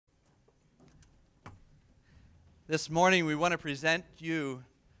This morning we want to present you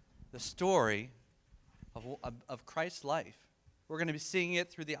the story of Christ's life. We're going to be seeing it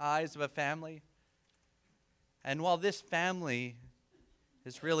through the eyes of a family. And while this family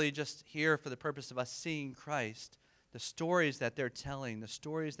is really just here for the purpose of us seeing Christ, the stories that they're telling, the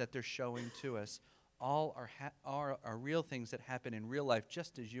stories that they're showing to us, all are real things that happen in real life,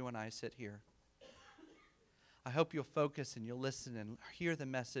 just as you and I sit here. I hope you'll focus and you'll listen and hear the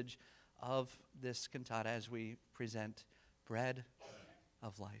message of this cantata as we present Bread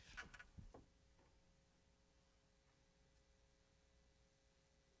of Life.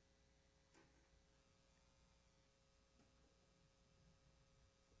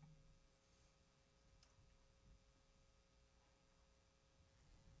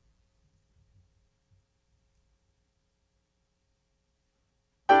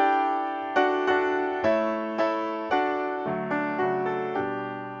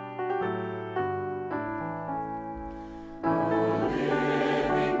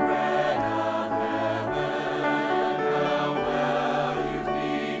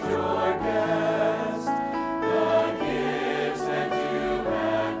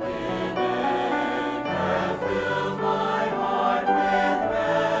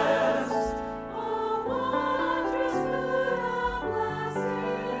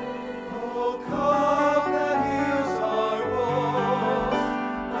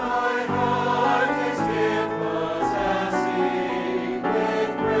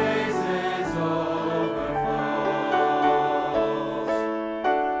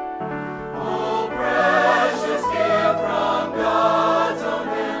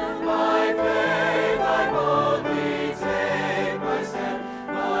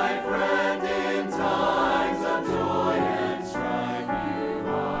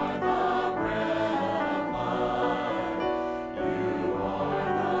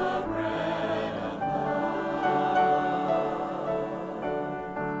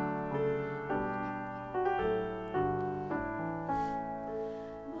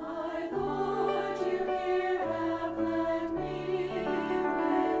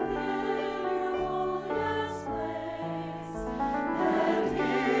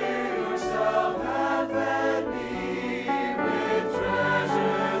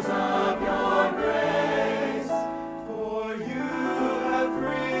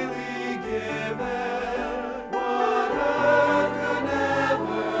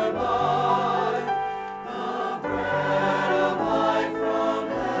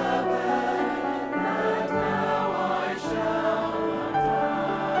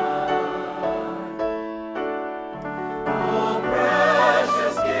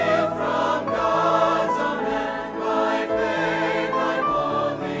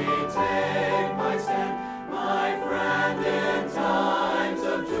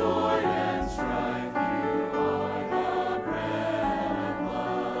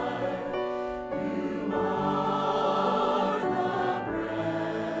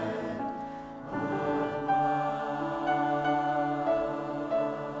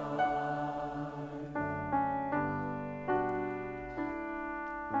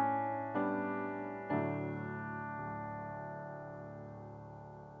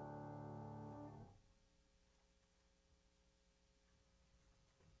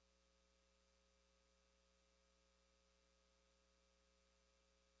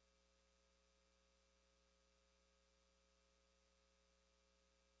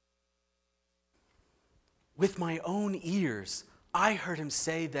 With my own ears, I heard him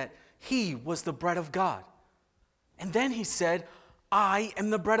say that he was the bread of God. And then he said, I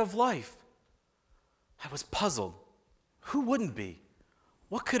am the bread of life. I was puzzled. Who wouldn't be?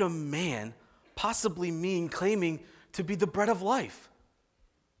 What could a man possibly mean claiming to be the bread of life?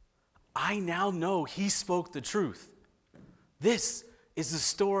 I now know he spoke the truth. This is the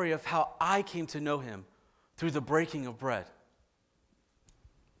story of how I came to know him through the breaking of bread.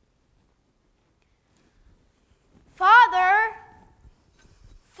 Father!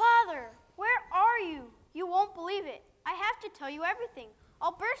 Father, where are you? You won't believe it. I have to tell you everything.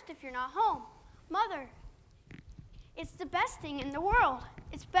 I'll burst if you're not home. Mother, it's the best thing in the world.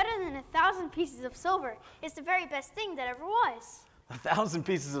 It's better than 1,000 pieces of silver. It's the very best thing that ever was. 1,000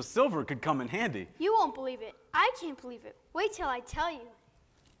 pieces of silver could come in handy. You won't believe it. I can't believe it. Wait till I tell you.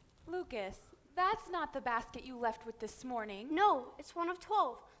 Lucas, that's not the basket you left with this morning. No, it's one of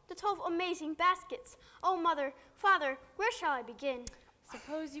 12. The 12 amazing baskets. Oh, Mother, Father, where shall I begin?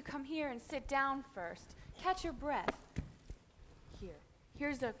 Suppose you come here and sit down first. Catch your breath.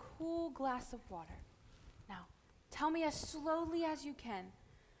 Here's a cool glass of water. Now, tell me as slowly as you can.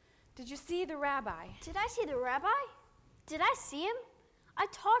 Did you see the rabbi? Did I see the rabbi? Did I see him? I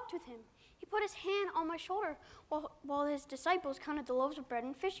talked with him. He put his hand on my shoulder while his disciples counted the loaves of bread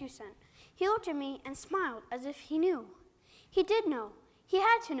and fish you sent. He looked at me and smiled as if he knew. He did know. He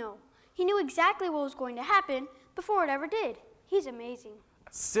had to know. He knew exactly what was going to happen before it ever did. He's amazing.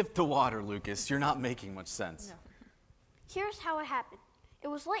 Sip the water, Lucas. You're not making much sense. No. Here's how it happened. It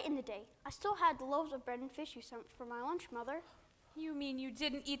was late in the day. I still had the loaves of bread and fish you sent for my lunch, Mother. You mean you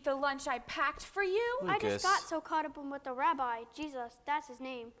didn't eat the lunch I packed for you? I just Lucas. got so caught up in what the rabbi, Jesus, that's his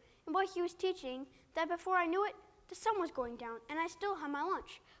name, and what he was teaching, that before I knew it, the sun was going down, and I still had my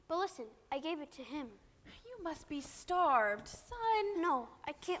lunch. But listen, I gave it to him. You must be starved, son. No,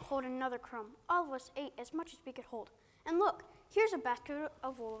 I can't hold another crumb. All of us ate as much as we could hold. And look, here's a basket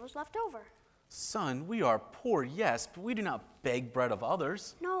of what was left over. Son, we are poor, yes, but we do not beg bread of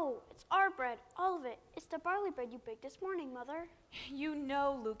others. No, it's our bread, all of it. It's the barley bread you baked this morning, Mother. You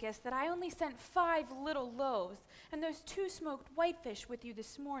know, Lucas, that I only sent 5 little loaves and those 2 smoked whitefish with you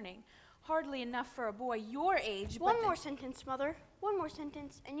this morning. Hardly enough for a boy your age, but One more sentence, Mother. One more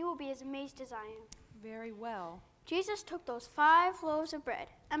sentence, and you will be as amazed as I am. Very well. Jesus took those 5 loaves of bread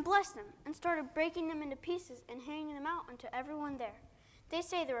and blessed them and started breaking them into pieces and handing them out unto everyone there. They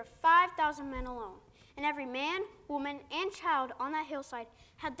say there were 5,000 men alone, and every man, woman, and child on that hillside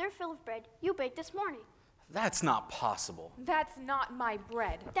had their fill of bread you baked this morning. That's not possible. That's not my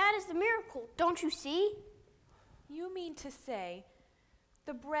bread. That is the miracle, don't you see? You mean to say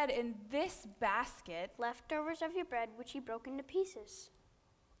the bread in this basket? Leftovers of your bread which he broke into pieces.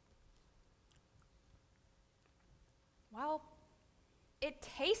 Well, it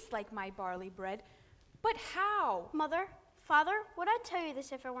tastes like my barley bread, but how? Mother, Father, would I tell you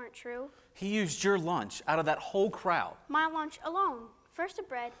this if it weren't true? He used your lunch out of that whole crowd. My lunch alone. First the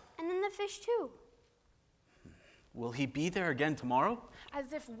bread, and then the fish too. Will he be there again tomorrow?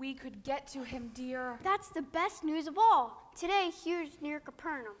 As if we could get to him, dear. That's the best news of all. Today, here's near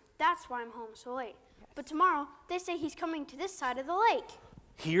Capernaum. That's why I'm home so late. Yes. But tomorrow, they say he's coming to this side of the lake.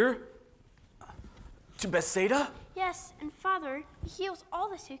 Here? To Bethsaida? Yes, and Father, he heals all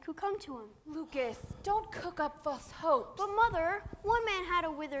the sick who come to him. Lucas, don't cook up false hopes. But Mother, one man had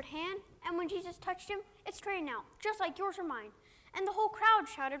a withered hand, and when Jesus touched him, it straightened out, just like yours or mine. And the whole crowd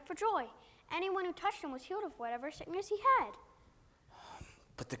shouted for joy. Anyone who touched him was healed of whatever sickness he had.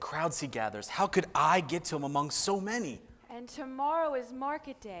 But the crowds he gathers, how could I get to him among so many? And tomorrow is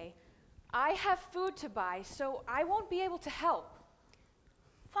market day. I have food to buy, so I won't be able to help.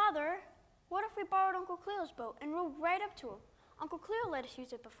 Father, what if we borrowed Uncle Cleo's boat and rowed right up to him? Uncle Cleo let us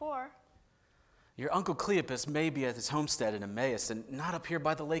use it before. Your Uncle Cleopas may be at his homestead in Emmaus and not up here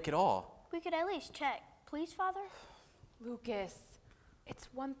by the lake at all. We could at least check. Please, Father? Lucas, it's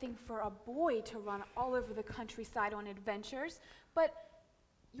one thing for a boy to run all over the countryside on adventures, but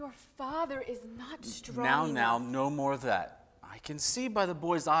your father is not strong Now, enough. no more of that. I can see by the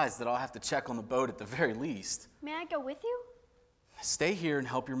boy's eyes that I'll have to check on the boat at the very least. May I go with you? Stay here and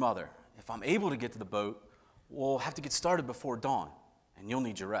help your mother. If I'm able to get to the boat, we'll have to get started before dawn, and you'll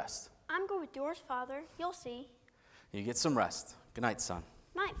need your rest. I'm good with yours, Father. You'll see. You get some rest. Good night, son.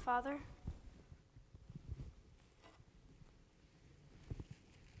 Night, Father.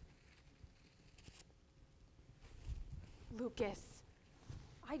 Lucas,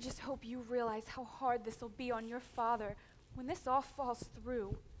 I just hope you realize how hard this will be on your father when this all falls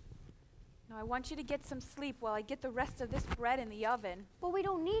through. Now, I want you to get some sleep while I get the rest of this bread in the oven. But we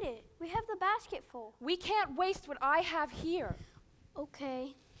don't need it. We have the basket full. We can't waste what I have here.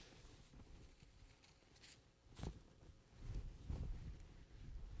 Okay.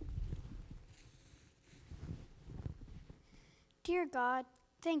 Dear God,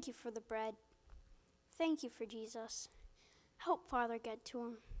 thank you for the bread. Thank you for Jesus. Help Father get to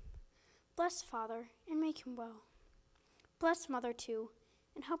him. Bless Father and make him well. Bless Mother too,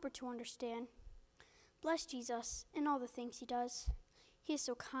 and help her to understand. Bless Jesus in all the things he does. He is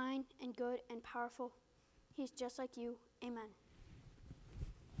so kind and good and powerful. He is just like you. Amen.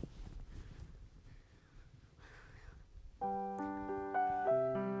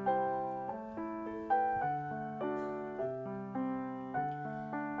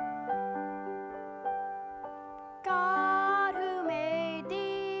 God who made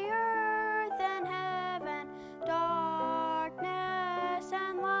the earth and heaven, darkness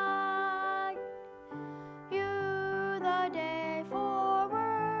and light, you the day for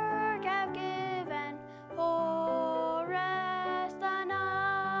work have given, for rest the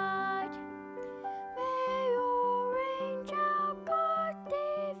night. May your angel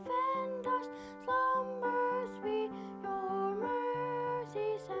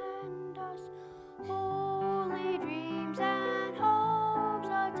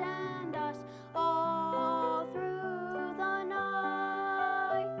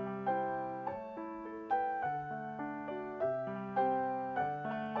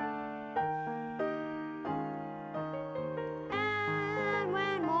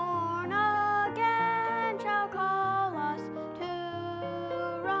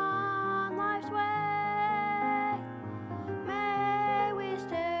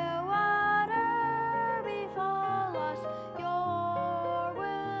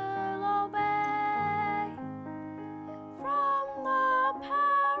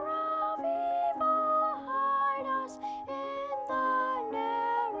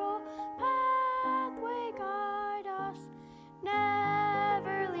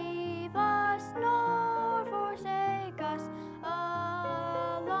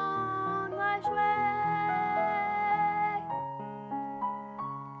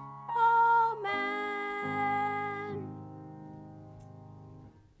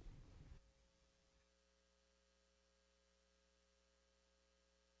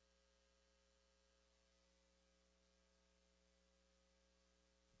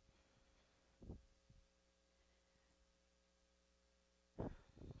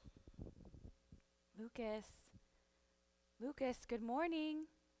Lucas. Lucas, good morning.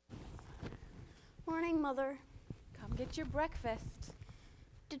 Morning, Mother. Come get your breakfast.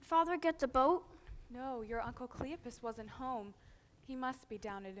 Did Father get the boat? No, your Uncle Cleopas wasn't home. He must be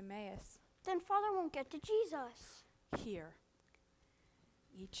down at Emmaus. Then Father won't get to Jesus. Here.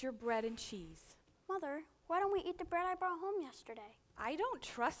 Eat your bread and cheese. Mother, why don't we eat the bread I brought home yesterday? I don't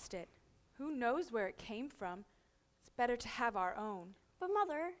trust it. Who knows where it came from? It's better to have our own. But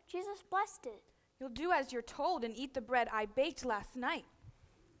Mother, Jesus blessed it. You'll do as you're told and eat the bread I baked last night.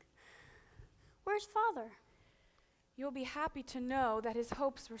 Where's Father? You'll be happy to know that his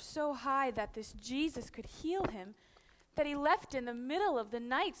hopes were so high that this Jesus could heal him, that he left in the middle of the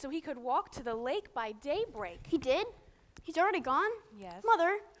night so he could walk to the lake by daybreak. He did? He's already gone? Yes.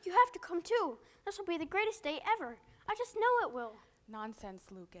 Mother, you have to come too. This will be the greatest day ever. I just know it will. Nonsense,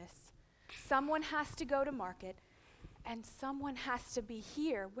 Lucas. Someone has to go to market, and someone has to be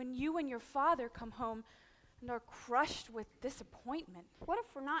here when you and your father come home and are crushed with disappointment. What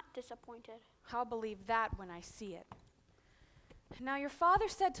if we're not disappointed? I'll believe that when I see it. Now your father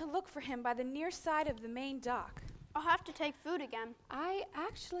said to look for him by the near side of the main dock. I'll have to take food again. I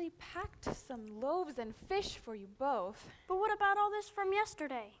actually packed some loaves and fish for you both. But what about all this from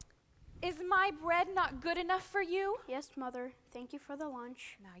yesterday? Is my bread not good enough for you? Yes, Mother. Thank you for the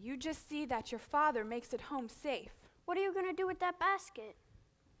lunch. Now you just see that your father makes it home safe. What are you going to do with that basket?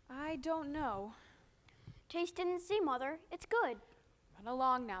 I don't know. Taste it and see, Mother. It's good. Run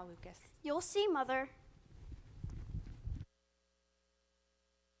along now, Lucas. You'll see, Mother.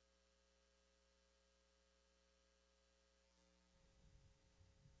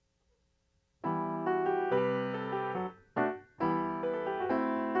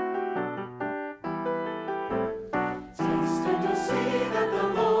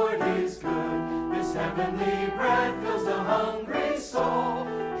 Heavenly bread fills the hungry soul.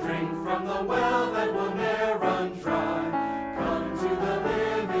 Drink from the well that will ne'er run dry. Come to the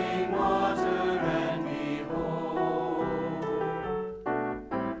living water and behold.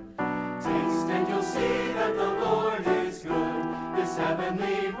 Taste and you'll see that the Lord is good. This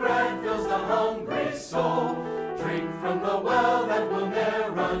heavenly bread fills the hungry soul. Drink from the well that will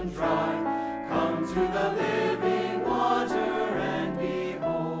ne'er run dry. Come to the living water and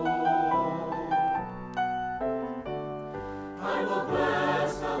behold. I will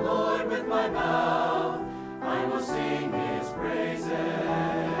bless the Lord with my mouth. I will sing his praises.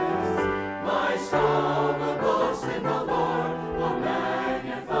 My soul will boast in the Lord. Will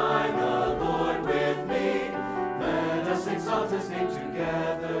magnify the Lord with me. Let us exalt his name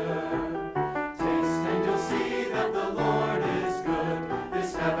together. Taste and you'll see that the Lord is good.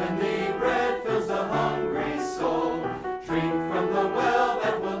 This heavenly bread fills the hungry soul. Drink from the well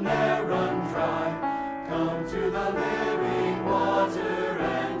that will ne'er run dry. Come to the living water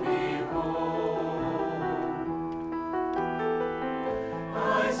and behold.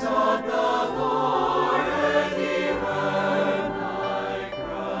 I sought the Lord and he heard my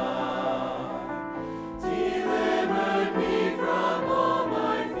cry, delivered me from all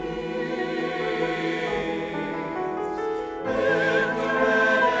my fears. Lift your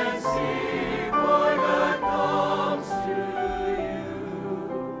head and see, for God comes to you.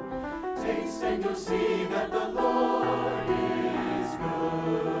 Taste and you'll see that the Lord is good.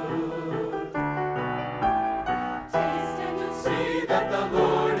 Taste and you'll see that the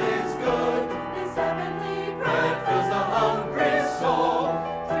Lord is good. His heavenly bread fills the hungry soul.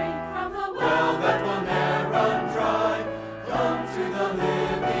 Drink from the well that will ne'er run dry. Come to the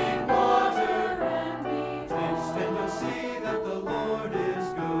living water and be. Taste and you'll see that the Lord is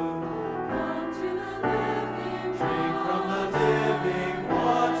good. Come to the living. Drink from the living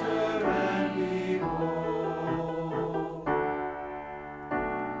water and behold.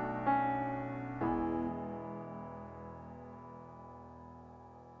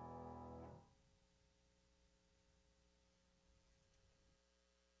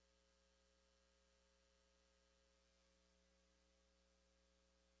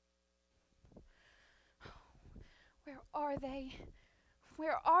 Where are they?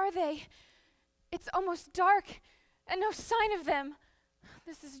 Where are they? It's almost dark, and no sign of them.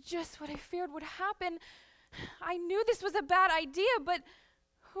 This is just what I feared would happen. I knew this was a bad idea, but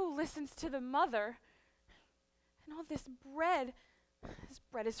who listens to the mother? And all this bread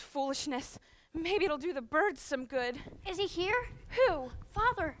is foolishness. Maybe it'll do the birds some good. Is he here? Who?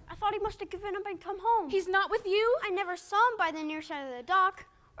 Father, I thought he must have given up and come home. He's not with you? I never saw him by the near side of the dock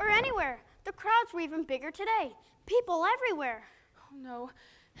or anywhere. The crowds were even bigger today. People everywhere. Oh no,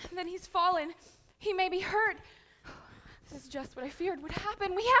 then he's fallen. He may be hurt. This is just what I feared would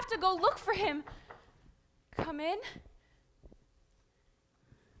happen. We have to go look for him. Come in.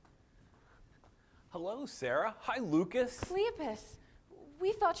 Hello, Sarah. Hi, Lucas. Cleopas,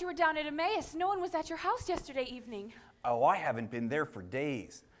 we thought you were down at Emmaus. No one was at your house yesterday evening. Oh, I haven't been there for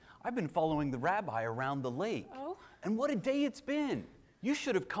days. I've been following the rabbi around the lake. Oh? And what a day it's been. You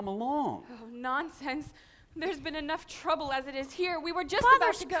should have come along. Oh, nonsense. There's been enough trouble as it is here. We were just about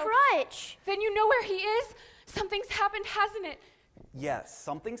Father's to go. crutch. Then you know where he is? Something's happened, hasn't it? Yes,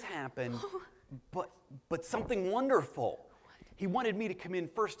 something's happened, but something wonderful. He wanted me to come in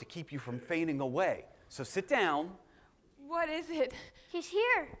first to keep you from fainting away. So sit down. What is it? He's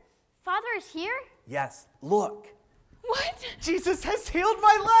here. Father is here? Yes, look. What? Jesus has healed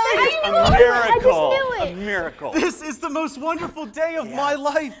my leg! It's a I miracle. just knew it. A miracle. This is the most wonderful day of my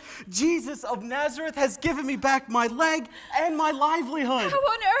life. Jesus of Nazareth has given me back my leg and my livelihood. How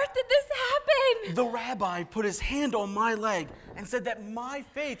on earth did this happen? The rabbi put his hand on my leg and said that my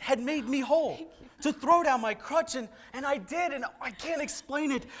faith had made me whole. To throw down my crutch, and I did, and I can't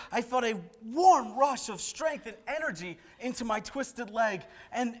explain it. I felt a warm rush of strength and energy into my twisted leg,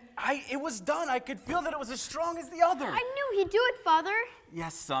 and it was done. I could feel that it was as strong as the other. I knew he'd do it, Father.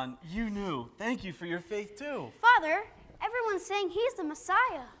 Yes, son, you knew. Thank you for your faith, too. Father, everyone's saying he's the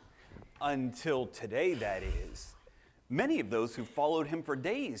Messiah. Until today, that is. Many of those who followed him for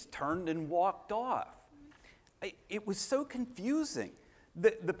days turned and walked off. It was so confusing.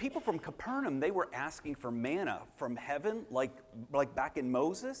 The people from Capernaum, they were asking for manna from heaven, like back in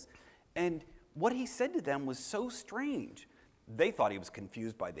Moses. And what he said to them was so strange. They thought he was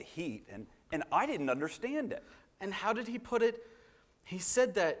confused by the heat, and I didn't understand it. And how did he put it? He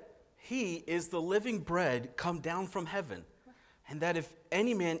said that he is the living bread come down from heaven, and that if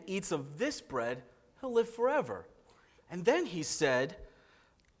any man eats of this bread, he'll live forever. And then he said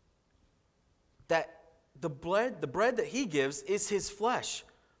that the bread that he gives is his flesh,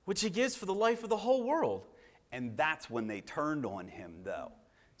 which he gives for the life of the whole world. And that's when they turned on him, though.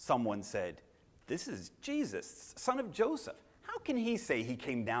 Someone said, "This is Jesus, son of Joseph. How can he say he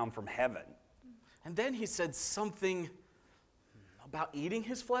came down from heaven?" And then he said something about eating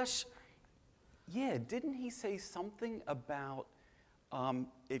his flesh. Yeah, didn't he say something about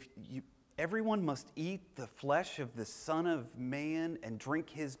everyone must eat the flesh of the Son of Man and drink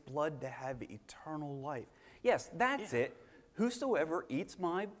his blood to have eternal life? Yes, that's it. Whosoever eats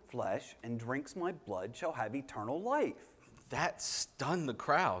my flesh and drinks my blood shall have eternal life. That stunned the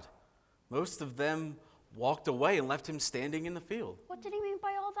crowd. Most of them walked away and left him standing in the field. What did he mean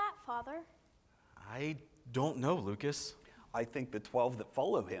by all that, Father? I don't know, Lucas. I think the 12 that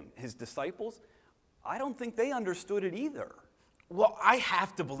follow him, his disciples, I don't think they understood it either. Well, I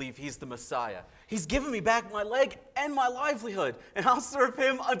have to believe he's the Messiah. He's given me back my leg and my livelihood, and I'll serve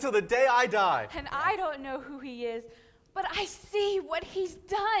him until the day I die. And I don't know who he is, but I see what he's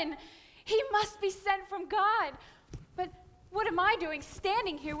done. He must be sent from God. But what am I doing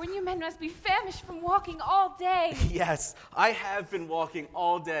standing here when you men must be famished from walking all day? Yes, I have been walking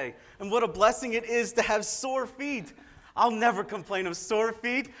all day, and what a blessing it is to have sore feet. I'll never complain of sore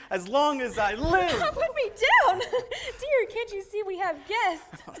feet as long as I live. Put me down! Dear, can't you see we have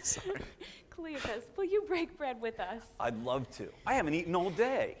guests? I'm sorry. Cleopas, will you break bread with us? I'd love to. I haven't eaten all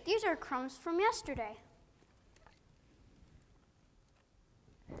day. These are crumbs from yesterday.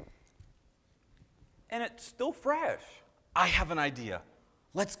 And it's still fresh. I have an idea.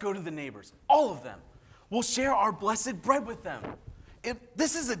 Let's go to the neighbors, all of them. We'll share our blessed bread with them.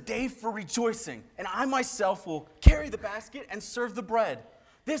 This is a day for rejoicing, and I myself will carry the basket and serve the bread.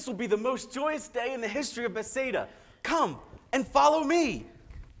 This will be the most joyous day in the history of Bethsaida. Come and follow me.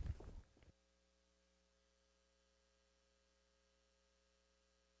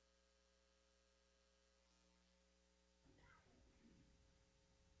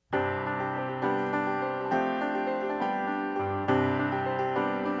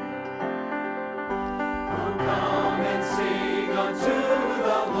 Come and sing unto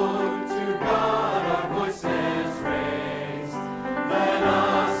the Lord, to God our voices raise. Let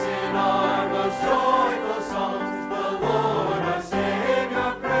us in our most joyful songs the Lord our Savior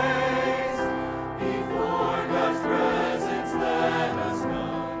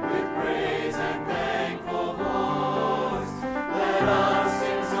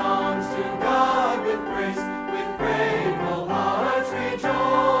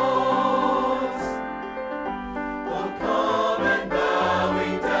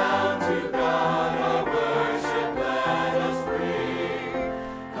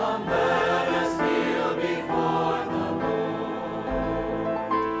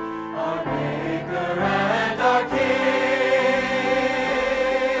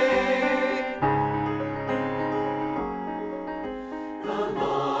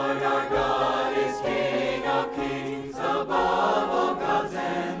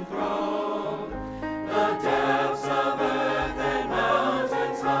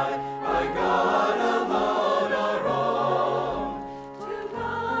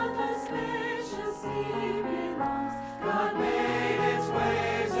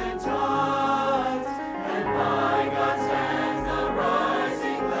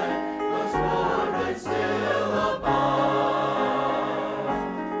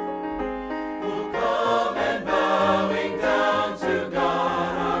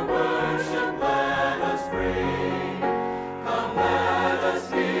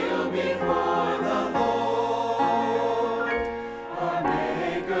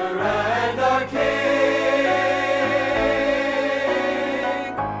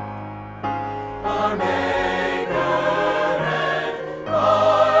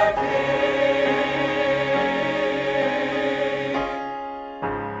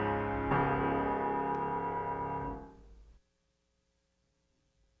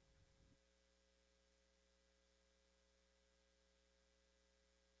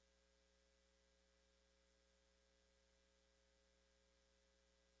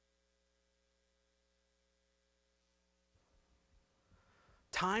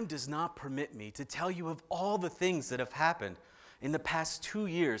time does not permit me to tell you of all the things that have happened in the past 2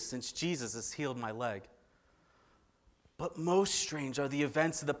 years since Jesus has healed my leg. But most strange are the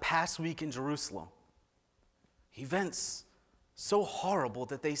events of the past week in Jerusalem. Events so horrible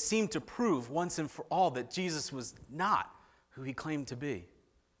that they seem to prove once and for all that Jesus was not who he claimed to be.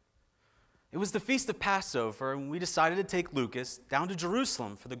 It was the feast of Passover, and we decided to take Lucas down to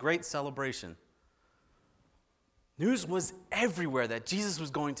Jerusalem for the great celebration. News was everywhere that Jesus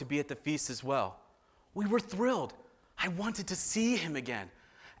was going to be at the feast as well. We were thrilled. I wanted to see him again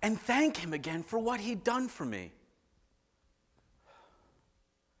and thank him again for what he'd done for me.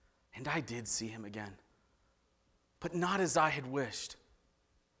 And I did see him again, but not as I had wished.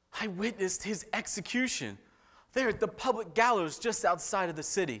 I witnessed his execution there at the public gallows just outside of the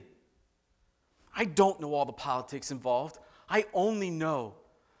city. I don't know all the politics involved. I only know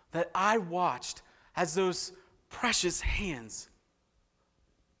that I watched as those precious hands,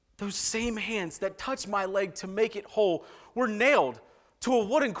 those same hands that touched my leg to make it whole, were nailed to a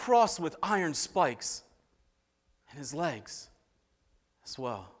wooden cross with iron spikes, and his legs as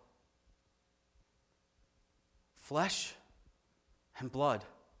well. Flesh and blood.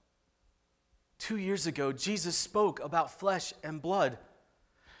 2 years ago, Jesus spoke about flesh and blood.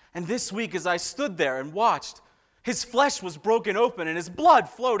 And this week, as I stood there and watched, his flesh was broken open and his blood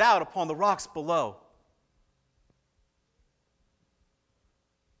flowed out upon the rocks below.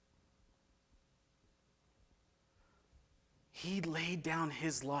 He laid down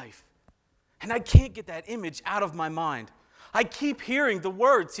his life. And I can't get that image out of my mind. I keep hearing the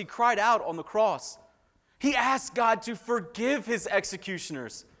words he cried out on the cross. He asked God to forgive his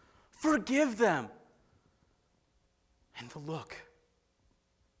executioners. Forgive them. And the look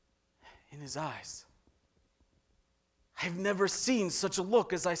in his eyes. I've never seen such a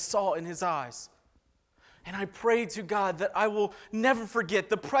look as I saw in his eyes. And I pray to God that I will never forget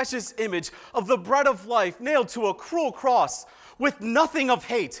the precious image of the bread of life nailed to a cruel cross with nothing of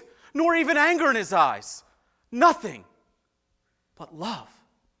hate, nor even anger in his eyes. Nothing but love.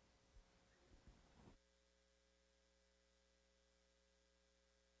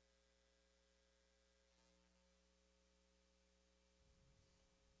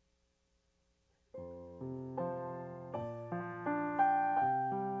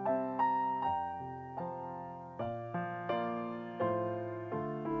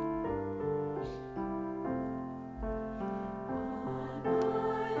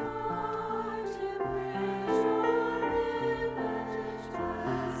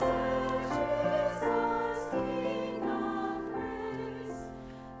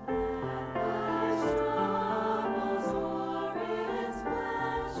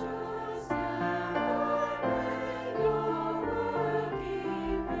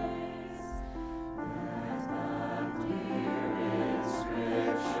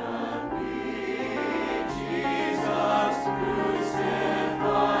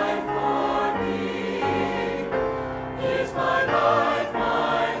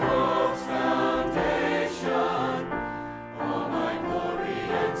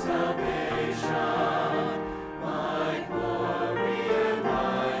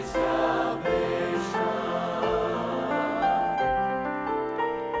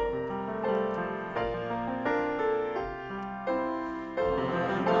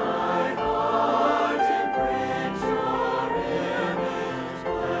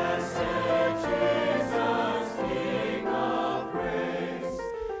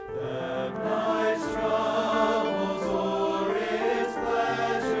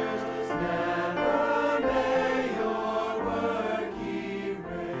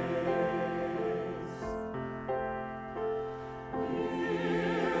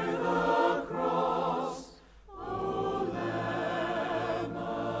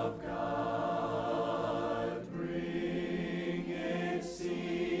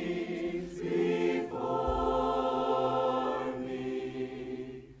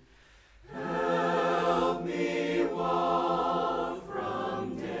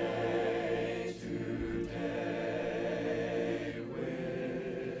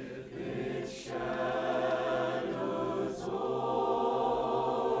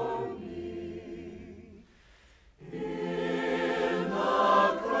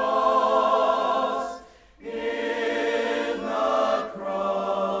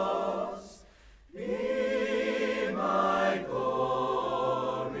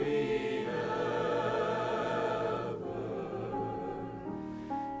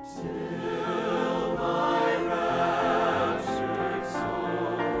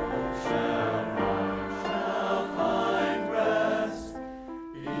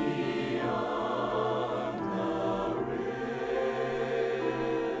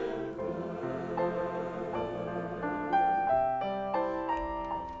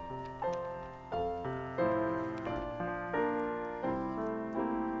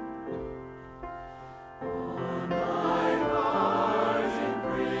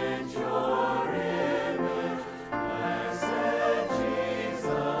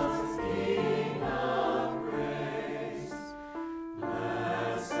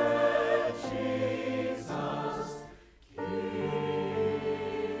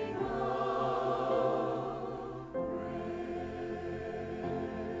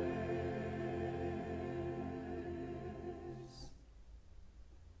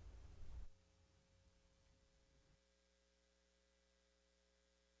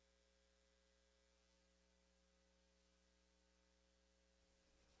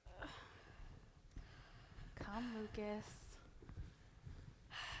 Lucas.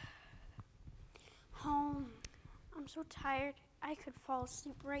 Home. I'm so tired. I could fall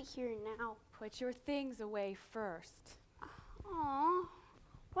asleep right here now. Put your things away first. Aw.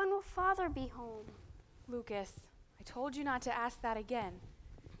 When will Father be home? Lucas, I told you not to ask that again.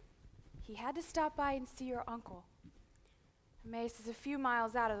 He had to stop by and see your uncle. Emmaus is a few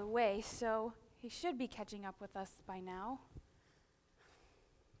miles out of the way, so he should be catching up with us by now.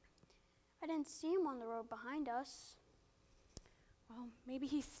 I didn't see him on the road behind us. Well, maybe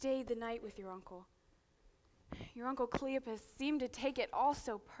he stayed the night with your uncle. Your Uncle Cleopas seemed to take it all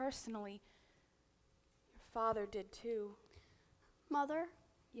so personally. Your father did too. Mother,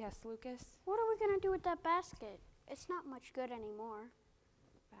 Yes, Lucas? what are we going to do with that basket? It's not much good anymore.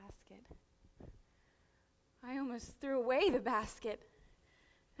 Basket. I almost threw away the basket.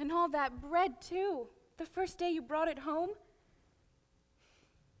 And all that bread too, the first day you brought it home.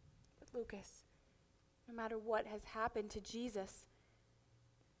 But Lucas, no matter what has happened to Jesus,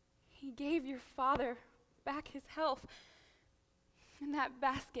 he gave your father back his health. And that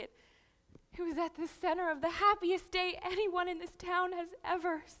basket, it was at the center of the happiest day anyone in this town has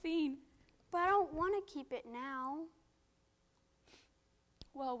ever seen. But I don't want to keep it now.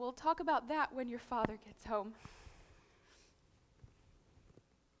 Well, we'll talk about that when your father gets home.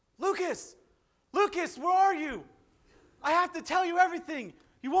 Lucas! Lucas, where are you? I have to tell you everything.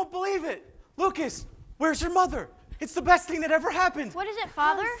 You won't believe it. Lucas, where's your mother? It's the best thing that ever happened. What is it,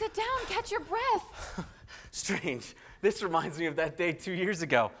 Father? Oh, sit down, catch your breath. Strange. This reminds me of that day 2 years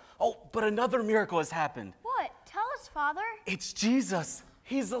ago. Oh, but another miracle has happened. What? Tell us, Father. It's Jesus.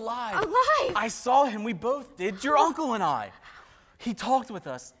 He's alive. Alive? I saw him. We both did. Your uncle and I. He talked with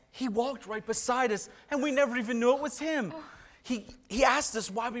us. He walked right beside us, and we never even knew it was him. He asked us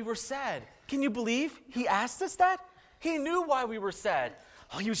why we were sad. Can you believe he asked us that? He knew why we were sad.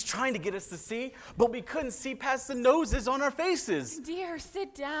 Oh, he was trying to get us to see, but we couldn't see past the noses on our faces. Dear,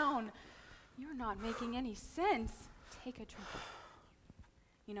 sit down. You're not making any sense. Take a drink.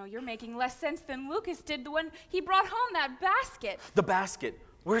 You know, you're making less sense than Lucas did when he brought home that basket. The basket.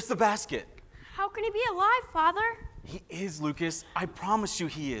 Where's the basket? How can he be alive, Father? He is, Lucas. I promise you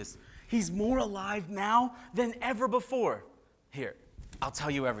he is. He's more alive now than ever before. Here, I'll tell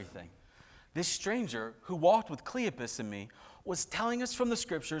you everything. This stranger who walked with Cleopas and me was telling us from the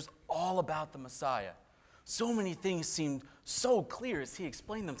scriptures all about the Messiah. So many things seemed so clear as he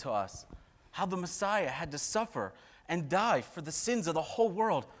explained them to us. How the Messiah had to suffer and die for the sins of the whole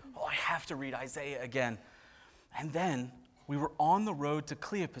world. Oh, I have to read Isaiah again. And then we were on the road to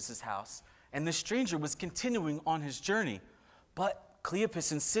Cleopas's house, and the stranger was continuing on his journey. But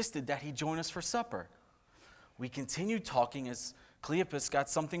Cleopas insisted that he join us for supper. We continued talking as Cleopas got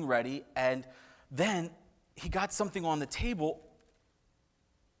something ready, and then he got something on the table,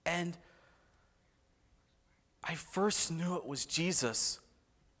 and I first knew it was Jesus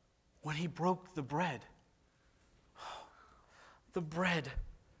when he broke the bread. The bread,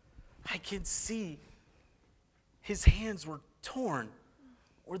 I could see his hands were torn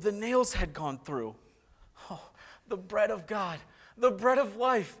where the nails had gone through. Oh, the bread of God, the bread of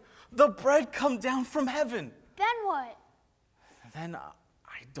life, the bread come down from heaven. Then what? Then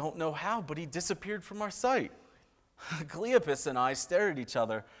I don't know how, but he disappeared from our sight. Cleopas and I stared at each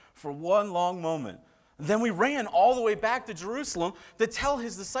other for one long moment. Then we ran all the way back to Jerusalem to tell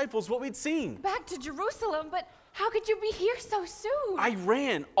his disciples what we'd seen. Back to Jerusalem, but how could you be here so soon? I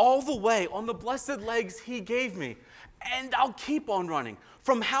ran all the way on the blessed legs he gave me. And I'll keep on running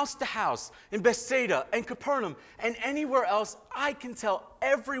from house to house in Bethsaida and Capernaum and anywhere else I can tell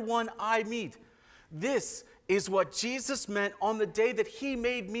everyone I meet. This is what Jesus meant on the day that he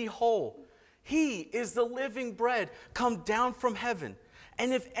made me whole. He is the living bread come down from heaven.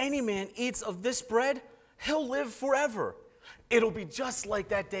 And if any man eats of this bread, he'll live forever. It'll be just like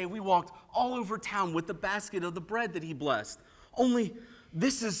that day we walked all over town with the basket of the bread that he blessed. Only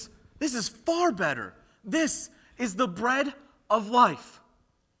this is far better. This is the bread of life.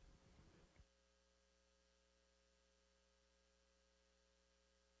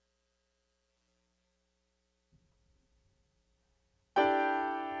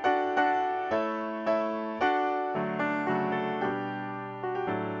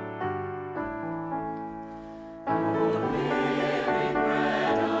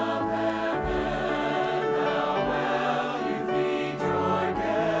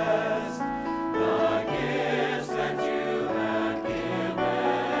 Given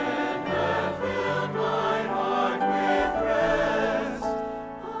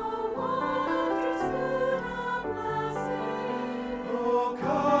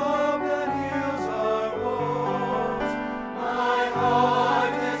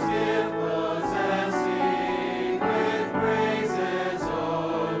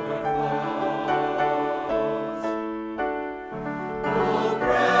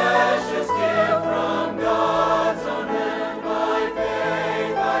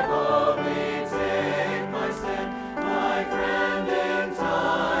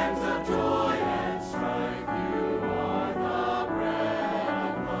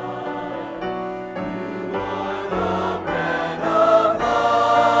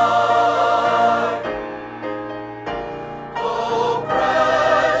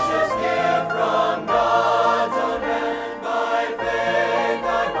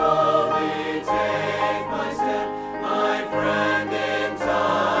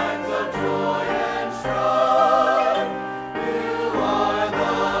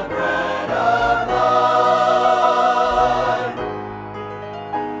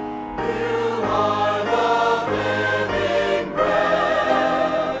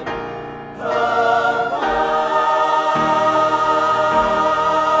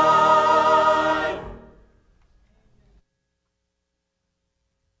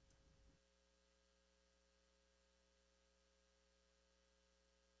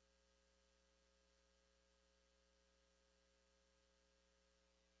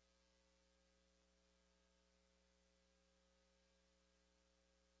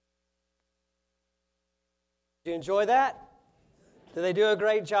Did you enjoy that? Did they do a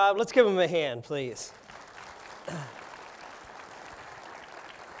great job? Let's give them a hand, please.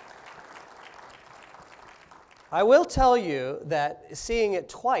 I will tell you that seeing it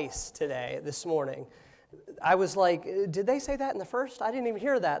twice today, this morning, I was like, did they say that in the first? I didn't even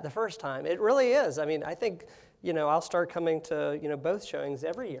hear that the first time. It really is. I mean, I think, I'll start coming to, both showings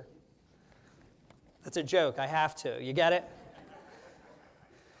every year. That's a joke. I have to. You get it?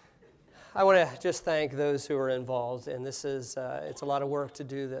 I want to just thank those who are involved, and this is, it's a lot of work to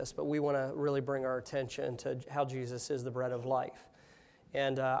do this, but we want to really bring our attention to how Jesus is the bread of life.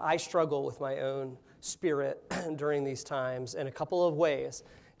 And I struggle with my own spirit during these times in a couple of ways.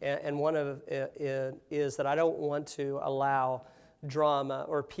 And one of it is that I don't want to allow drama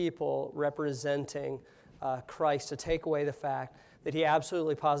or people representing Christ to take away the fact that he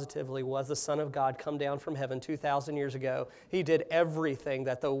absolutely positively was the Son of God come down from heaven 2,000 years ago. He did everything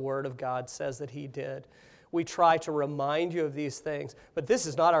that the Word of God says that he did. We try to remind you of these things, but this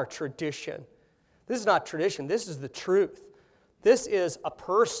is not our tradition. This is not tradition. This is the truth. This is a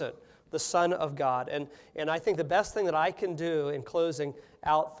person, the Son of God. And I think the best thing that I can do in closing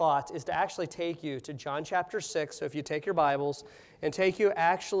out thoughts is to actually take you to John chapter 6. So if you take your Bibles and take you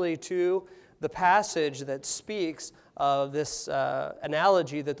actually to the passage that speaks of this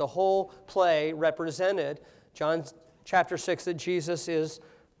analogy that the whole play represented, John chapter 6, that Jesus is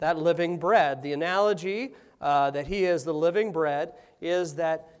that living bread. The analogy that he is the living bread is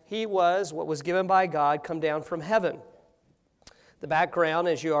that he was what was given by God come down from heaven. The background,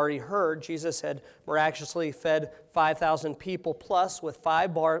 as you already heard, Jesus had miraculously fed 5,000 people plus with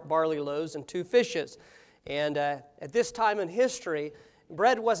 5 barley loaves and 2 fishes. And at this time in history,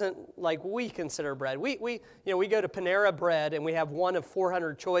 bread wasn't like we consider bread. We go to Panera Bread and we have one of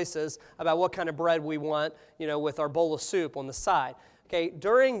 400 choices about what kind of bread we want, with our bowl of soup on the side. Okay,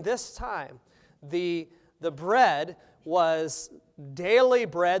 during this time, the bread was daily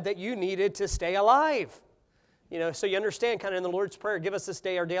bread that you needed to stay alive. So you understand kind of in the Lord's Prayer, give us this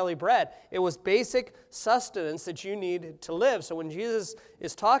day our daily bread. It was basic sustenance that you needed to live. So when Jesus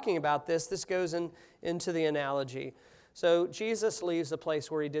is talking about this goes into the analogy. So Jesus leaves the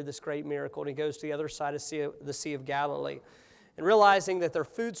place where he did this great miracle, and he goes to the other side of the Sea of Galilee. And realizing that their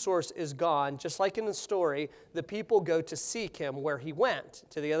food source is gone, just like in the story, the people go to seek him where he went,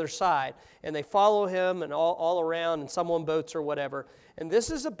 to the other side. And they follow him and all around, and some on boats or whatever. And this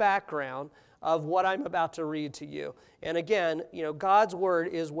is a background of what I'm about to read to you. And again, God's word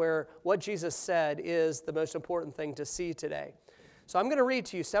is where what Jesus said is the most important thing to see today. So I'm going to read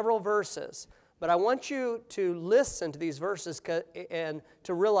to you several verses, but I want you to listen to these verses and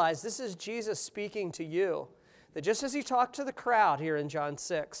to realize this is Jesus speaking to you. That just as he talked to the crowd here in John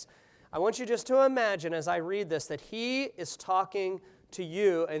 6, I want you just to imagine as I read this that he is talking to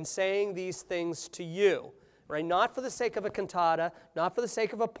you and saying these things to you. Right? Not for the sake of a cantata, not for the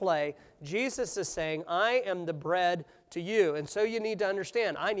sake of a play. Jesus is saying, I am the bread to you. And so you need to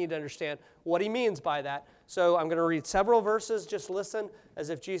understand, I need to understand what he means by that. So I'm going to read several verses. Just listen as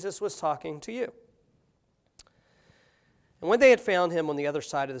if Jesus was talking to you. And when they had found him on the other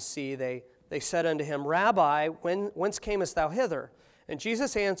side of the sea, they said unto him, Rabbi, whence camest thou hither? And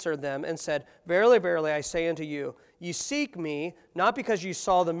Jesus answered them and said, Verily, verily, I say unto you, ye seek me, not because you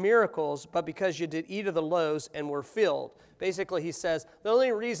saw the miracles, but because you did eat of the loaves and were filled. Basically, he says, the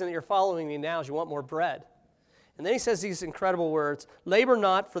only reason that you're following me now is you want more bread. And then he says these incredible words, Labor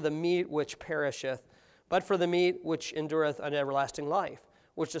not for the meat which perisheth, but for the meat which endureth unto everlasting life,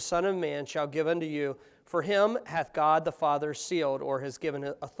 which the Son of Man shall give unto you. For him hath God the Father sealed, or has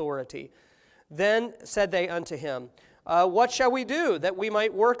given authority. Then said they unto him, what shall we do that we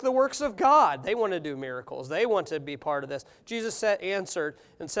might work the works of God? They want to do miracles. They want to be part of this. Jesus answered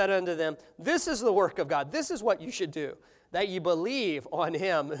and said unto them, This is the work of God. This is what you should do, that ye believe on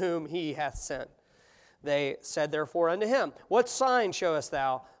him whom he hath sent. They said therefore unto him, What sign showest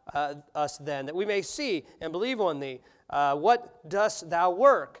thou us then, that we may see and believe on thee? What dost thou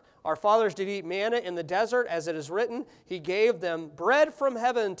work? Our fathers did eat manna in the desert, as it is written, He gave them bread from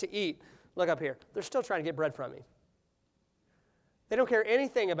heaven to eat. Look up here. They're still trying to get bread from me. They don't care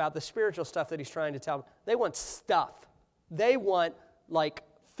anything about the spiritual stuff that he's trying to tell them. They want stuff. They want, like,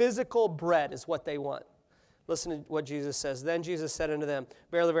 physical bread is what they want. Listen to what Jesus says. Then Jesus said unto them,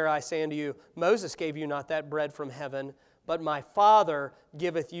 Verily, verily, I say unto you, Moses gave you not that bread from heaven, but my Father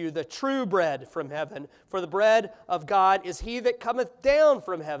giveth you the true bread from heaven. For the bread of God is he that cometh down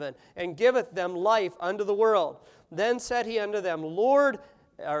from heaven, and giveth them life unto the world. Then said he unto them,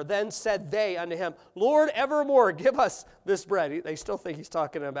 Then said they unto him, Lord, evermore give us this bread. They still think he's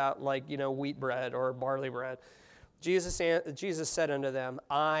talking about wheat bread or barley bread. Jesus said unto them,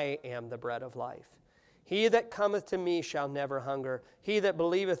 I am the bread of life. He that cometh to me shall never hunger. He that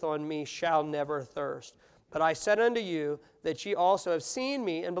believeth on me shall never thirst. But I said unto you that ye also have seen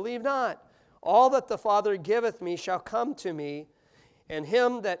me, and believe not. All that the Father giveth me shall come to me, and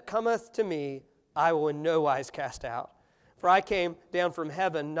him that cometh to me I will in no wise cast out. For I came down from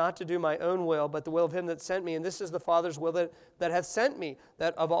heaven not to do my own will, but the will of him that sent me. And this is the Father's will that hath sent me,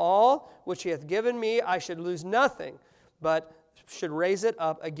 that of all which he hath given me I should lose nothing, but should raise it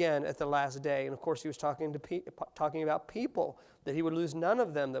up again at the last day. And of course he was talking about people, that he would lose none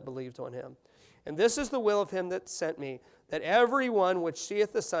of them that believed on him. And this is the will of him that sent me, that every one which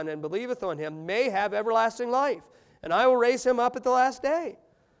seeth the Son and believeth on him may have everlasting life, and I will raise him up at the last day.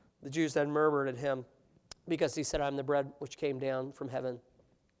 The Jews then murmured at him, because he said, I am the bread which came down from heaven.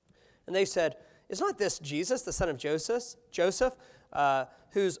 And they said, is not this Jesus, the son of Joseph,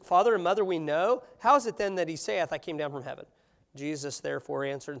 whose father and mother we know? How is it then that he saith, I came down from heaven? Jesus therefore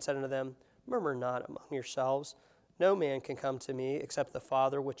answered and said unto them, murmur not among yourselves. No man can come to me except the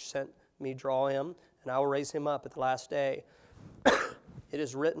Father which sent me draw him, and I will raise him up at the last day. It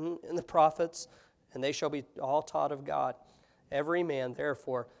is written in the prophets, and they shall be all taught of God. Every man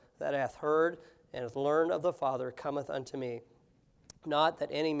therefore that hath heard and hath learned of the Father cometh unto me. Not that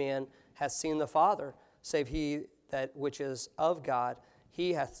any man hath seen the Father, save he that which is of God,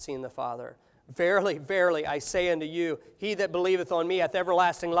 he hath seen the Father. Verily, verily, I say unto you, he that believeth on me hath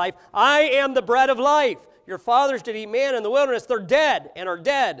everlasting life. I am the bread of life. Your fathers did eat manna in the wilderness. They're dead and are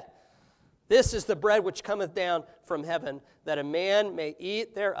dead. This is the bread which cometh down from heaven, that a man may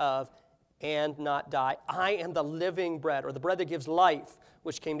eat thereof and not die. I am the living bread, or the bread that gives life,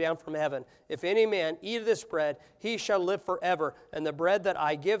 which came down from heaven. If any man eat of this bread, he shall live forever. And the bread that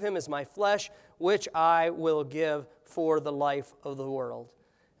I give him is my flesh, which I will give for the life of the world.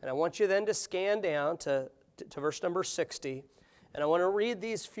 And I want you then to scan down to verse number 60. And I want to read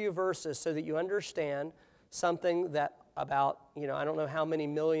these few verses so that you understand something that about, I don't know how many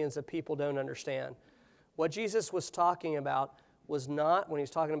millions of people don't understand. What Jesus was talking about was not, when he was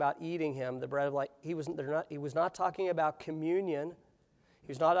talking about eating him, the bread of life, he was not talking about communion. He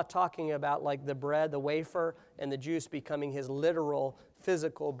was not talking about like the bread, the wafer, and the juice becoming his literal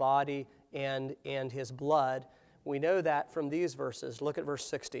physical body and his blood. We know that from these verses. Look at verse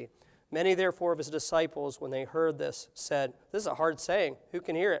 60. Many therefore of his disciples, when they heard this, said, this is a hard saying. Who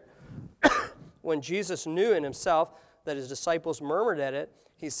can hear it? When Jesus knew in himself that his disciples murmured at it,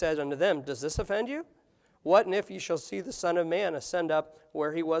 he said unto them, does this offend you? What and if ye shall see the Son of Man ascend up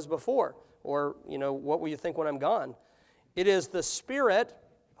where he was before? Or, what will you think when I'm gone? It is the Spirit,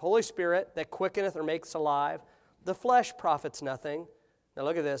 Holy Spirit, that quickeneth or makes alive. The flesh profits nothing. Now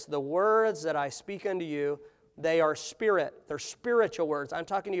look at this. The words that I speak unto you, they are spirit. They're spiritual words. I'm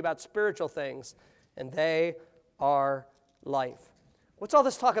talking to you about spiritual things, and they are life. What's all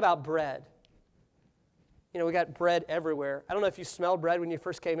this talk about bread? We got bread everywhere. I don't know if you smelled bread when you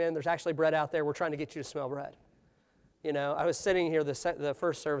first came in. There's actually bread out there. We're trying to get you to smell bread. I was sitting here the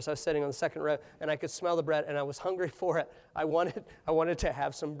first service. I was sitting on the second row, and I could smell the bread, and I was hungry for it. I wanted to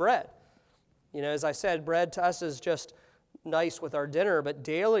have some bread. As I said, bread to us is just nice with our dinner, but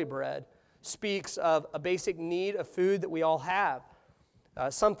daily bread speaks of a basic need of food that we all have,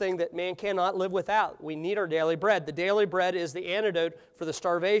 something that man cannot live without. We need our daily bread. The daily bread is the antidote for the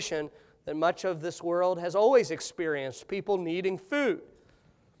starvation that much of this world has always experienced, people needing food.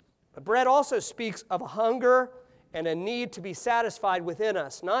 But bread also speaks of a hunger and a need to be satisfied within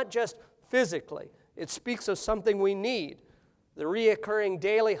us, not just physically. It speaks of something we need, the reoccurring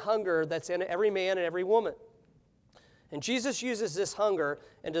daily hunger that's in every man and every woman. And Jesus uses this hunger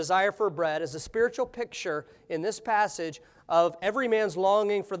and desire for bread as a spiritual picture in this passage of every man's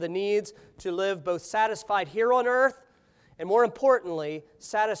longing for the needs to live both satisfied here on earth and, more importantly,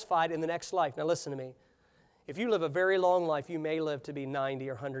 satisfied in the next life. Now listen to me. If you live a very long life, you may live to be 90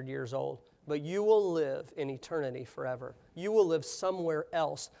 or 100 years old, but you will live in eternity forever. You will live somewhere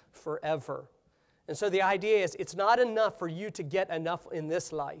else forever. And so the idea is it's not enough for you to get enough in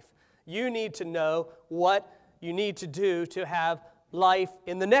this life. You need to know what you need to do to have life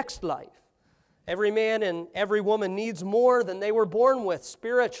in the next life. Every man and every woman needs more than they were born with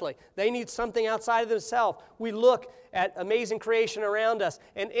spiritually. They need something outside of themselves. We look at amazing creation around us,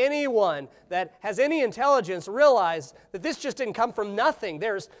 and anyone that has any intelligence realizes that this just didn't come from nothing.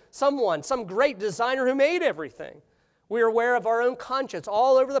 There's someone, some great designer who made everything. We are aware of our own conscience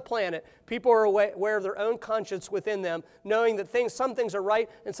all over the planet. People are aware of their own conscience within them, knowing that some things are right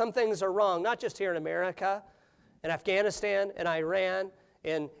and some things are wrong, not just here in America, in Afghanistan, in Iran,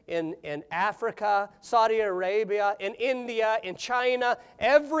 in Africa, Saudi Arabia, in India, in China.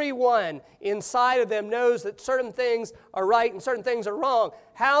 Everyone inside of them knows that certain things are right and certain things are wrong.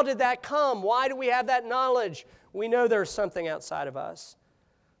 How did that come? Why do we have that knowledge? We know there's something outside of us.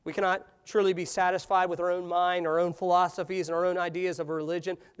 We cannot truly be satisfied with our own mind, our own philosophies, and our own ideas of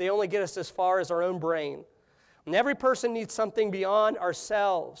religion. They only get us as far as our own brain. And every person needs something beyond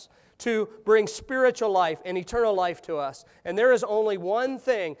ourselves to bring spiritual life and eternal life to us. And there is only one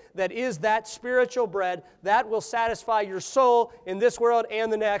thing that is that spiritual bread that will satisfy your soul in this world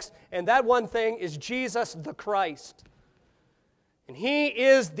and the next, and that one thing is Jesus the Christ. And He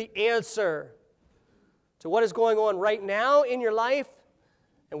is the answer to what is going on right now in your life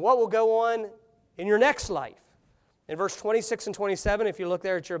and what will go on in your next life. In verse 26 and 27, if you look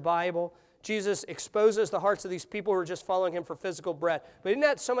there at your Bible, Jesus exposes the hearts of these people who are just following Him for physical bread. But isn't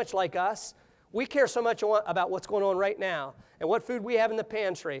that so much like us? We care so much about what's going on right now and what food we have in the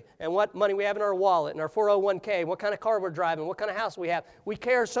pantry and what money we have in our wallet and our 401k, what kind of car we're driving, what kind of house we have. We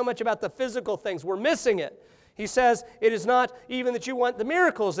care so much about the physical things. We're missing it. He says it is not even that you want the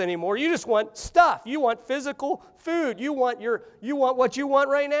miracles anymore. You just want stuff. You want physical food. You want what you want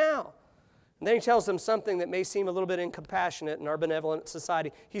right now. And then He tells them something that may seem a little bit incompassionate in our benevolent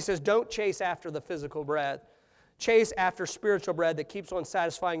society. He says, don't chase after the physical bread. Chase after spiritual bread that keeps on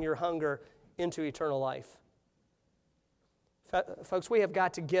satisfying your hunger into eternal life. Folks, we have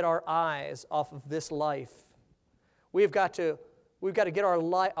got to get our eyes off of this life. We've got to get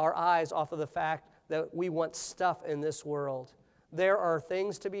our eyes off of the fact that we want stuff in this world. There are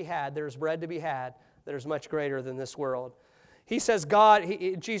things to be had. There's bread to be had that is much greater than this world. He says,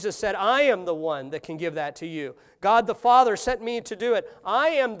 Jesus said, I am the one that can give that to you. God the Father sent me to do it. I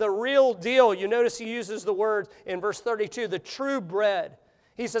am the real deal. You notice He uses the words in verse 32, the true bread.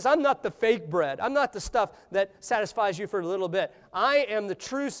 He says, I'm not the fake bread. I'm not the stuff that satisfies you for a little bit. I am the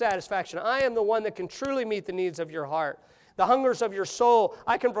true satisfaction. I am the one that can truly meet the needs of your heart. The hungers of your soul.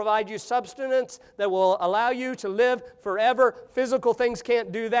 I can provide you substance that will allow you to live forever. Physical things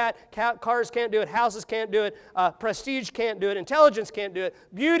can't do that. Cars can't do it. Houses can't do it. Prestige can't do it. Intelligence can't do it.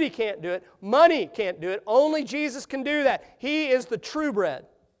 Beauty can't do it. Money can't do it. Only Jesus can do that. He is the true bread.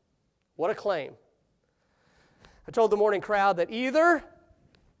 What a claim. I told the morning crowd that either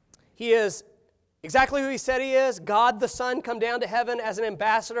He is exactly who He said He is, God the Son come down to heaven as an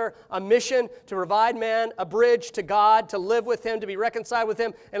ambassador, a mission to provide man a bridge to God, to live with Him, to be reconciled with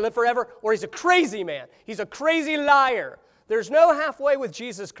Him, and live forever, or He's a crazy man. He's a crazy liar. There's no halfway with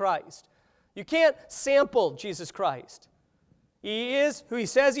Jesus Christ. You can't sample Jesus Christ. He is who He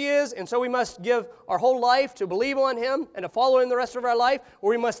says He is, and so we must give our whole life to believe on Him and to follow Him the rest of our life, or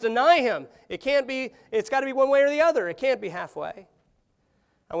we must deny Him. It's got to be one way or the other. It can't be halfway.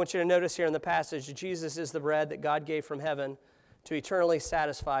 I want you to notice here in the passage, Jesus is the bread that God gave from heaven to eternally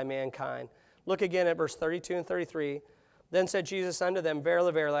satisfy mankind. Look again at verse 32 and 33. Then said Jesus unto them,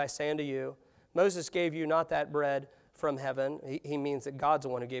 Verily, verily, I say unto you, Moses gave you not that bread from heaven. He means that God's the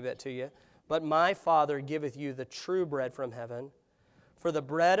one who gave that to you. But my Father giveth you the true bread from heaven. For the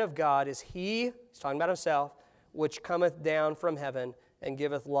bread of God is He's talking about Himself, which cometh down from heaven and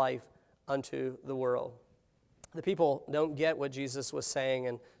giveth life unto the world. The people don't get what Jesus was saying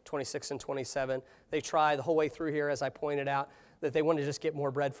in 26 and 27. They try the whole way through here, as I pointed out, that they want to just get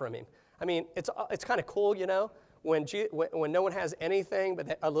more bread from Him. I mean, it's kind of cool, when no one has anything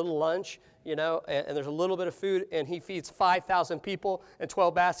but a little lunch, and there's a little bit of food, and He feeds 5,000 people and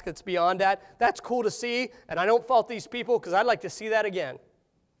 12 baskets beyond that. That's cool to see, and I don't fault these people because I'd like to see that again.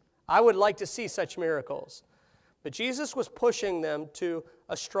 I would like to see such miracles. But Jesus was pushing them to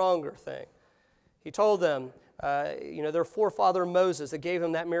a stronger thing. He told them, their forefather Moses that gave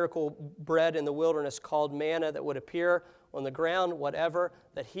him that miracle bread in the wilderness called manna that would appear on the ground, whatever,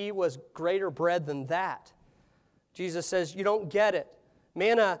 that He was greater bread than that. Jesus says, you don't get it.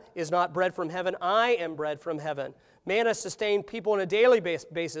 Manna is not bread from heaven. I am bread from heaven. Manna sustained people on a daily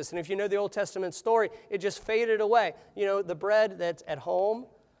basis. And if you know the Old Testament story, it just faded away. The bread that's at home,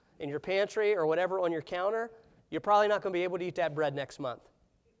 in your pantry or whatever on your counter, you're probably not going to be able to eat that bread next month.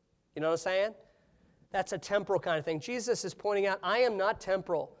 You know what I'm saying? That's a temporal kind of thing. Jesus is pointing out, I am not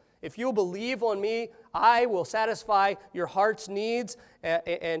temporal. If you'll believe on me, I will satisfy your heart's needs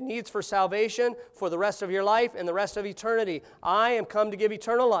and needs for salvation for the rest of your life and the rest of eternity. I am come to give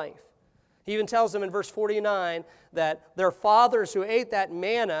eternal life. He even tells them in verse 49 that their fathers who ate that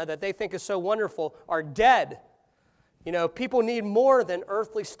manna that they think is so wonderful are dead. People need more than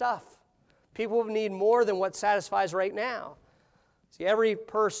earthly stuff. People need more than what satisfies right now. See, every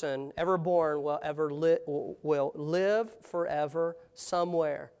person ever born will live forever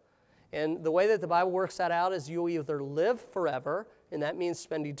somewhere. And the way that the Bible works that out is you'll either live forever and that means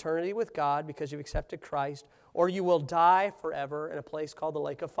spend eternity with God because you've accepted Christ, or you will die forever in a place called the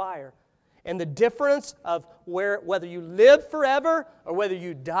lake of fire. And the difference of whether you live forever or whether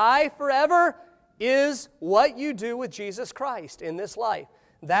you die forever is what you do with Jesus Christ in this life.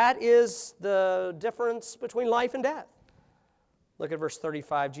 That is the difference between life and death. Look at verse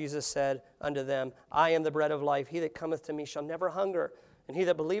 35. Jesus said unto them, I am the bread of life. He that cometh to me shall never hunger, and he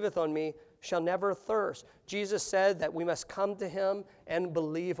that believeth on me shall never thirst. Jesus said that we must come to him and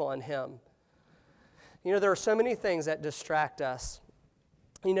believe on him. You know, there are so many things that distract us.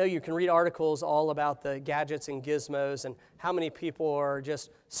 You know, you can read articles all about the gadgets and gizmos and how many people are just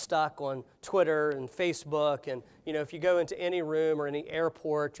stuck on Twitter and Facebook. And, you know, if you go into any room or any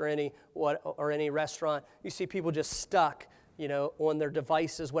airport or any restaurant, you see people just stuck, you know, on their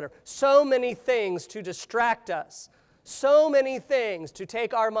devices, whatever. So many things to distract us. So many things to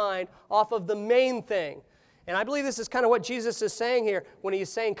take our mind off of the main thing. And I believe this is kind of what Jesus is saying here when he's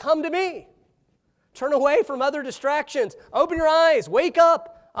saying, come to me. Turn away from other distractions. Open your eyes. Wake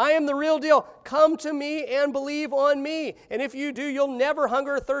up. I am the real deal. Come to me and believe on me. And if you do, you'll never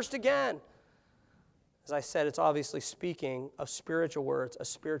hunger or thirst again. As I said, it's obviously speaking of spiritual words, a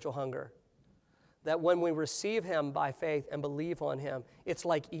spiritual hunger. That when we receive him by faith and believe on him, it's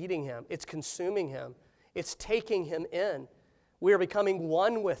like eating him. It's consuming him. It's taking him in. We are becoming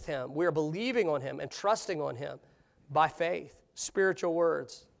one with him. We are believing on him and trusting on him by faith. Spiritual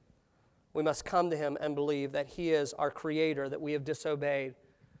words. We must come to him and believe that he is our creator, that we have disobeyed.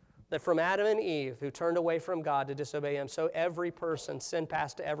 That from Adam and Eve, who turned away from God to disobey him, so every person, sin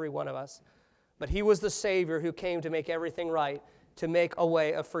passed to every one of us. But he was the Savior who came to make everything right, to make a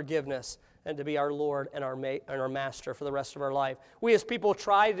way of forgiveness, and to be our Lord and our Master for the rest of our life. We as people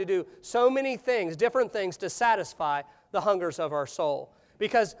try to do so many things, different things, to satisfy the hungers of our soul.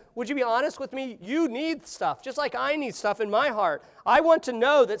 Because, would you be honest with me? You need stuff, just like I need stuff in my heart. I want to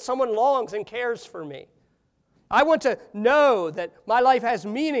know that someone longs and cares for me. I want to know that my life has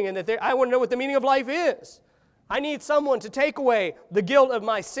meaning and that I want to know what the meaning of life is. I need someone to take away the guilt of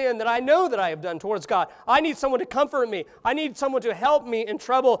my sin that I know that I have done towards God. I need someone to comfort me. I need someone to help me in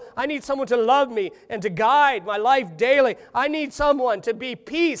trouble. I need someone to love me and to guide my life daily. I need someone to be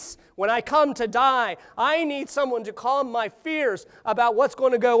peace when I come to die. I need someone to calm my fears about what's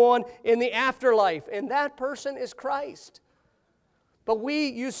going to go on in the afterlife. And that person is Christ. But we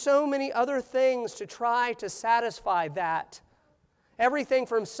use so many other things to try to satisfy that. Everything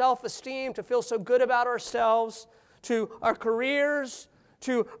from self-esteem, to feel so good about ourselves, to our careers,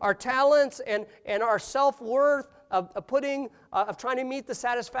 to our talents and our self-worth of trying to meet the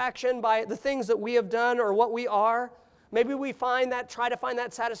satisfaction by the things that we have done or what we are. Maybe we try to find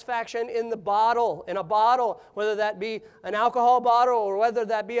that satisfaction in a bottle, whether that be an alcohol bottle or whether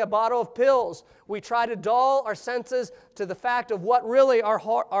that be a bottle of pills. We try to dull our senses to the fact of what really our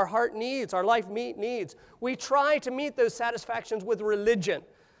heart needs, our life needs. We try to meet those satisfactions with religion.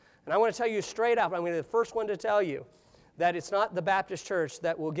 And I want to tell you straight up, I'm going to be the first one to tell you that it's not the Baptist church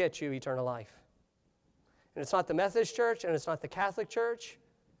that will get you eternal life. And it's not the Methodist church, and it's not the Catholic church.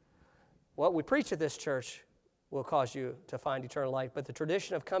 What we preach at this church will cause you to find eternal life. But the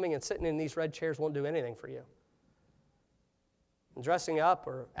tradition of coming and sitting in these red chairs won't do anything for you. And dressing up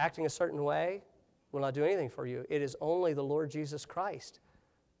or acting a certain way will not do anything for you. It is only the Lord Jesus Christ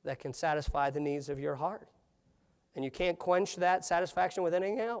that can satisfy the needs of your heart. And you can't quench that satisfaction with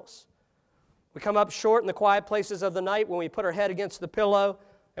anything else. We come up short in the quiet places of the night when we put our head against the pillow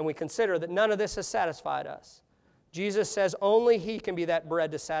and we consider that none of this has satisfied us. Jesus says only he can be that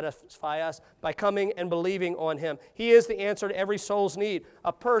bread to satisfy us by coming and believing on him. He is the answer to every soul's need.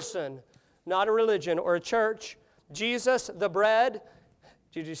 A person, not a religion or a church. Jesus, the bread.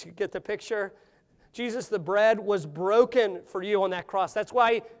 Did you get the picture? Jesus, the bread, was broken for you on that cross. That's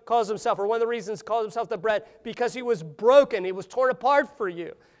why he calls himself, or one of the reasons he calls himself the bread, because he was broken. He was torn apart for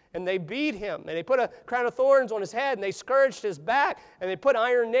you. And they beat him, and they put a crown of thorns on his head, and they scourged his back, and they put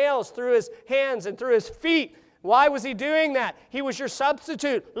iron nails through his hands and through his feet. Why was he doing that? He was your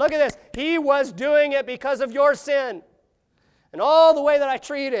substitute. Look at this. He was doing it because of your sin. And all the way that I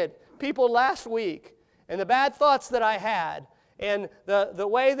treated people last week, and the bad thoughts that I had, and the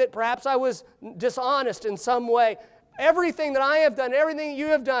way that perhaps I was dishonest in some way, everything that I have done, everything you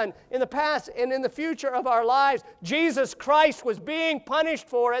have done in the past and in the future of our lives, Jesus Christ was being punished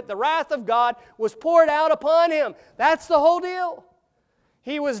for it. The wrath of God was poured out upon him. That's the whole deal.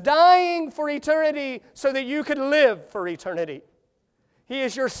 He was dying for eternity so that you could live for eternity. He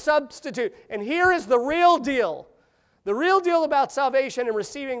is your substitute. And here is the real deal. The real deal about salvation and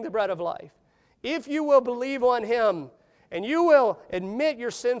receiving the bread of life. If you will believe on him and you will admit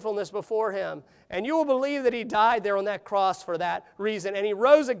your sinfulness before Him, and you will believe that He died there on that cross for that reason, and He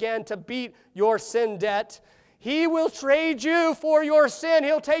rose again to beat your sin debt, He will trade you for your sin.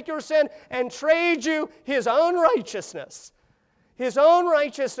 He'll take your sin and trade you His own righteousness. His own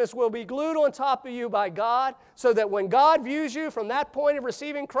righteousness will be glued on top of you by God, so that when God views you from that point of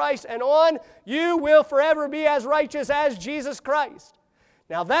receiving Christ and on, you will forever be as righteous as Jesus Christ.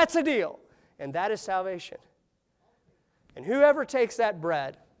 Now that's a deal, and that is salvation. And whoever takes that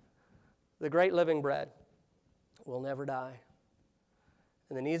bread, the great living bread, will never die.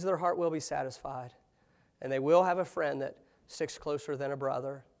 And the needs of their heart will be satisfied. And they will have a friend that sticks closer than a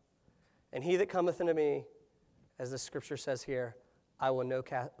brother. And he that cometh unto me, as the scripture says here, I will no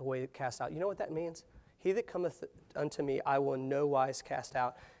way cast out. You know what that means? He that cometh unto me, I will in no wise cast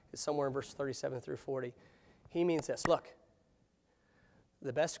out. It's somewhere in verse 37 through 40. He means this. Look,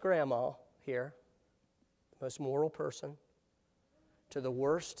 the best grandma here, the most moral person, to the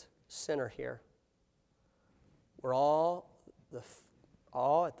worst sinner here, we're all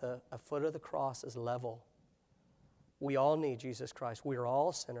at the foot of the cross is level. We all need Jesus Christ. We are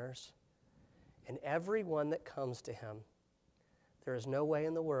all sinners. And everyone that comes to Him, there is no way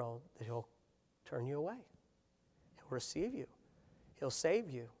in the world that He'll turn you away. He'll receive you. He'll save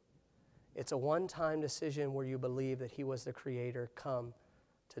you. It's a one-time decision where you believe that He was the Creator, come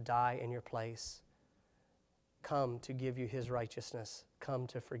to die in your place, come to give you His righteousness, come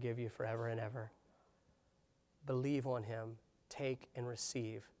to forgive you forever and ever. Believe on Him. Take and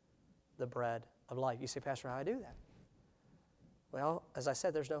receive the bread of life. You say, Pastor, how do I do that? Well, as I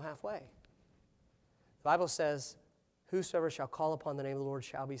said, there's no halfway. The Bible says, whosoever shall call upon the name of the Lord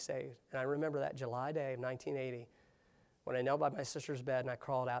shall be saved. And I remember that July day of 1980 when I knelt by my sister's bed and I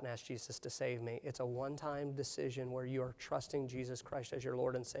crawled out and asked Jesus to save me. It's a one-time decision where you are trusting Jesus Christ as your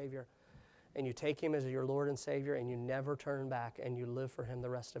Lord and Savior. And you take Him as your Lord and Savior and you never turn back and you live for Him the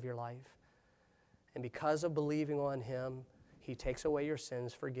rest of your life. And because of believing on Him, He takes away your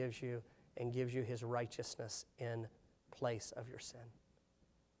sins, forgives you, and gives you His righteousness in place of your sin.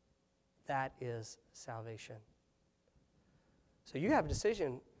 That is salvation. So you have a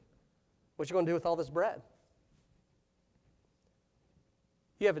decision what you're going to do with all this bread.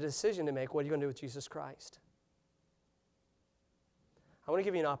 You have a decision to make. What are you going to do with Jesus Christ? I want to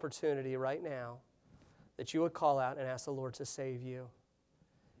give you an opportunity right now that you would call out and ask the Lord to save you.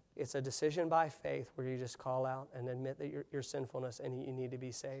 It's a decision by faith where you just call out and admit that your sinfulness and you need to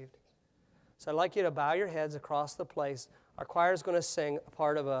be saved. So I'd like you to bow your heads across the place. Our choir is going to sing a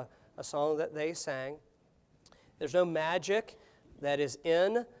part of a song that they sang. There's no magic that is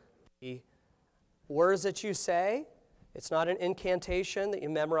in the words that you say. It's not an incantation that you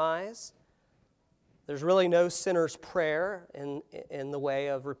memorize. There's really no sinner's prayer in the way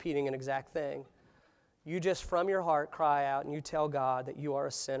of repeating an exact thing. You just from your heart cry out and you tell God that you are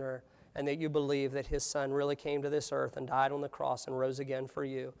a sinner and that you believe that His Son really came to this earth and died on the cross and rose again for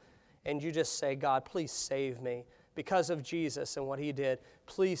you. And you just say, God, please save me. Because of Jesus and what He did,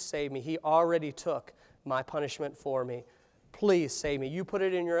 please save me. He already took my punishment for me. Please save me. You put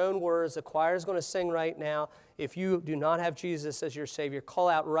it in your own words. The choir is going to sing right now. If you do not have Jesus as your Savior, call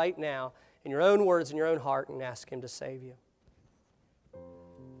out right now in your own words, in your own heart, and ask Him to save you.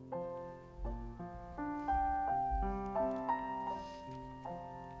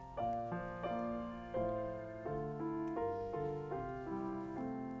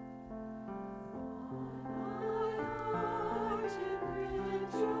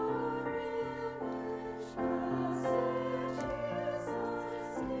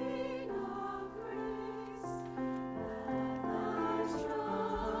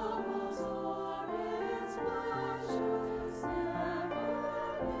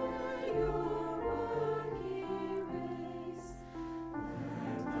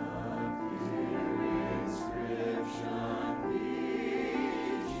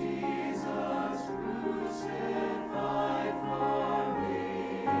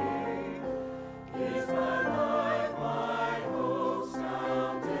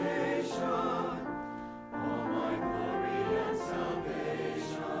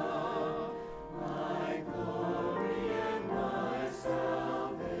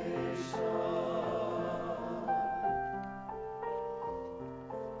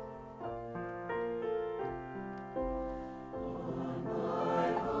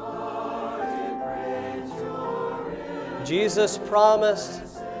 Jesus promised,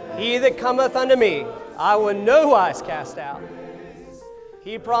 he that cometh unto me, I will in no wise cast out.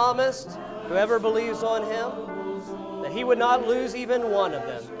 He promised, whoever believes on Him, that He would not lose even one of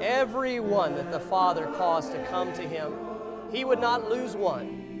them. Every one that the Father caused to come to Him, He would not lose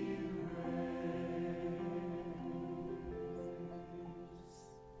one.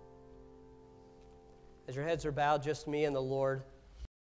 As your heads are bowed, just me and the Lord.